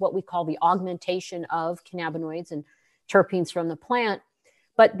with what we call the augmentation of cannabinoids and terpenes from the plant.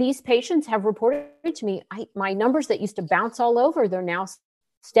 But these patients have reported to me, my numbers that used to bounce all over, they're now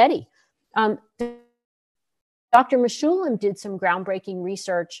steady. Dr. Meshulam did some groundbreaking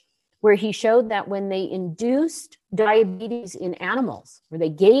research where he showed that when they induced diabetes in animals, or they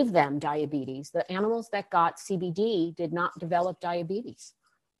gave them diabetes, the animals that got CBD did not develop diabetes.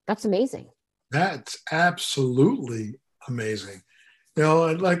 That's amazing. That's absolutely amazing.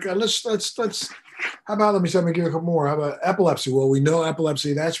 Like let's how about let me give you a couple more. How about epilepsy? Well, we know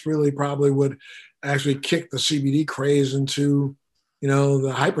epilepsy. That's really probably what actually kicked the CBD craze into,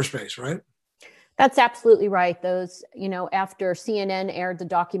 the hyperspace, right? That's absolutely right. Those, after CNN aired the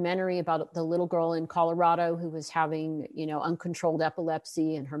documentary about the little girl in Colorado who was having, uncontrolled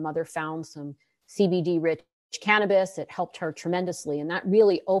epilepsy, and her mother found some CBD rich cannabis, it helped her tremendously. And that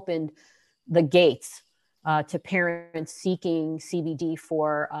really opened the gates to parents seeking CBD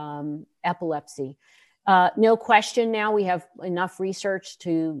for epilepsy. No question now we have enough research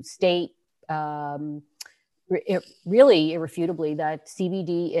to state really irrefutably that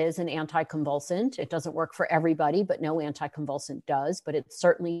CBD is an anticonvulsant. It doesn't work for everybody, but no anticonvulsant does. But it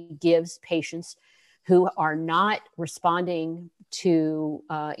certainly gives patients who are not responding to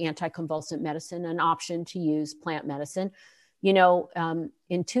anticonvulsant medicine an option to use plant medicine.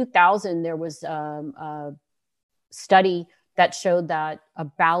 In 2000, there was a study that showed that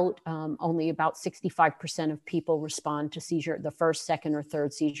only about 65% of people respond to the first, second, or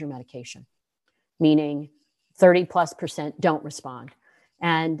third seizure medication, meaning 30+% don't respond.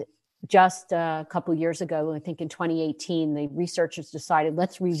 And just a couple of years ago, I think in 2018, the researchers decided,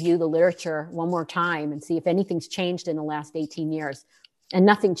 let's review the literature one more time and see if anything's changed in the last 18 years. And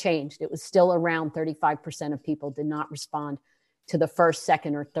nothing changed. It was still around 35% of people did not respond to the first,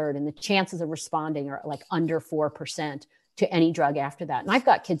 second, or third. And the chances of responding are like under 4% to any drug after that. And I've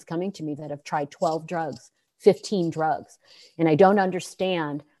got kids coming to me that have tried 12 drugs, 15 drugs. And I don't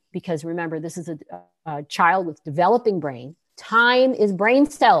understand, because remember, this is a child with developing brain. Time is brain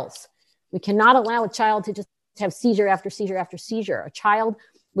cells. We cannot allow a child to just have seizure after seizure after seizure. A child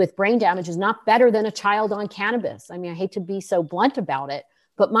with brain damage is not better than a child on cannabis. I mean, I hate to be so blunt about it,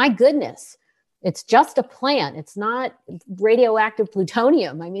 but my goodness, it's just a plant. It's not radioactive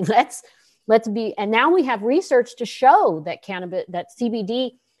plutonium. I mean, let's be, and now we have research to show that cannabis, that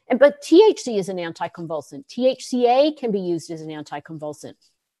CBD, but THC is an anticonvulsant. THCA can be used as an anticonvulsant.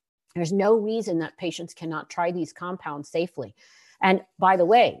 There's no reason that patients cannot try these compounds safely. And by the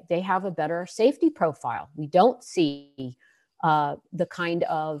way, they have a better safety profile. We don't see the kind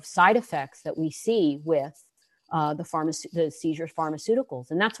of side effects that we see with the seizure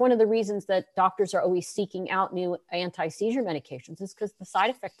pharmaceuticals. And that's one of the reasons that doctors are always seeking out new anti-seizure medications, is because the side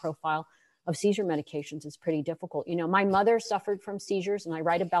effect profile of seizure medications is pretty difficult. My mother suffered from seizures, and I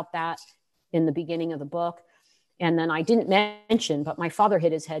write about that in the beginning of the book. And then I didn't mention, but my father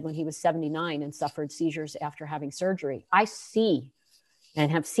hit his head when he was 79 and suffered seizures after having surgery. I see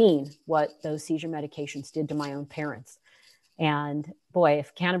and have seen what those seizure medications did to my own parents. And boy,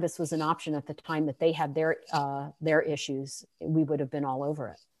 if cannabis was an option at the time that they had their issues, we would have been all over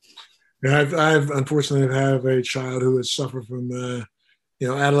it. Yeah, I've unfortunately have a child who has suffered from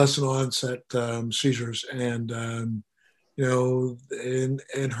adolescent onset seizures, and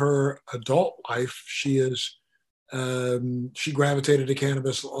in her adult life, she gravitated to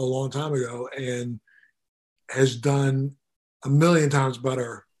cannabis a long time ago and has done a million times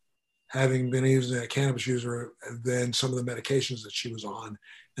better having been using a cannabis user than some of the medications that she was on.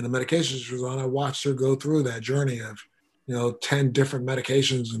 And the medications she was on, I watched her go through that journey of, 10 different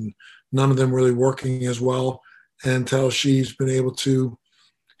medications, and none of them really working as well until she's been able to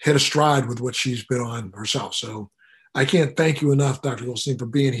hit a stride with what she's been on herself. So I can't thank you enough, Dr. Goldstein, for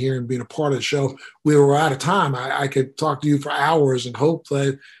being here and being a part of the show. We were out of time. I could talk to you for hours and hope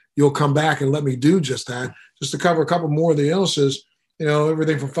that you'll come back and let me do just that, just to cover a couple more of the illnesses,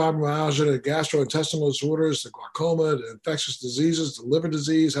 everything from fibromyalgia to gastrointestinal disorders, to glaucoma, to infectious diseases, to liver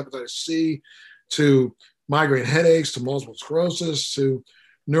disease, hepatitis C, to migraine headaches, to multiple sclerosis, to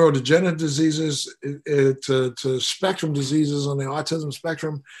neurodegenerative diseases, to spectrum diseases on the autism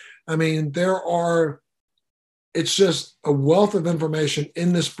spectrum. I mean, it's just a wealth of information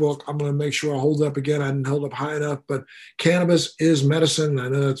in this book. I'm going to make sure I hold it up again. I didn't hold it up high enough, but cannabis is medicine. I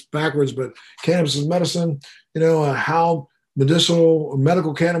know it's backwards, but cannabis is medicine. How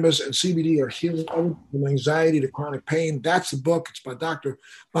medical cannabis and CBD are healing from anxiety to chronic pain. That's the book. It's by Dr.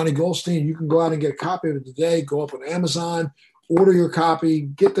 Bonni Goldstein. You can go out and get a copy of it today. Go up on Amazon, order your copy,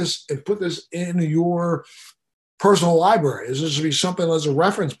 get this and put this in your personal library. This should be something as a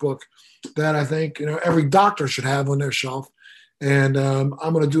reference book that I think every doctor should have on their shelf. And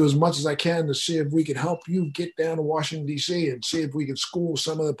I'm going to do as much as I can to see if we can help you get down to Washington, D.C. and see if we can school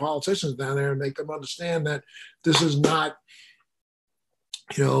some of the politicians down there and make them understand that this is not,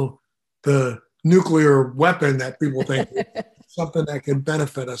 the nuclear weapon that people think. something that can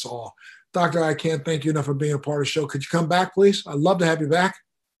benefit us all. Doctor, I can't thank you enough for being a part of the show. Could you come back, please? I'd love to have you back.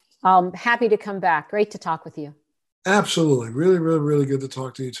 I'm happy to come back. Great to talk with you. Absolutely. Really, really, really good to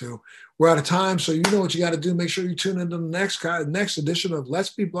talk to you too. We're out of time, so you know what you got to do. Make sure you tune into the next edition of Let's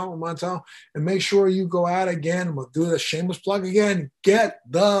Be Blunt with Montel, and make sure you go out again. We'll do the shameless plug again. Get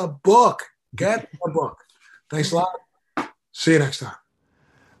the book. Get the book. Thanks a lot. See you next time.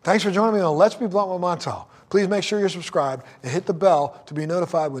 Thanks for joining me on Let's Be Blunt with Montel. Please make sure you're subscribed and hit the bell to be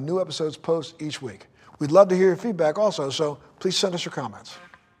notified when new episodes post each week. We'd love to hear your feedback also, so please send us your comments.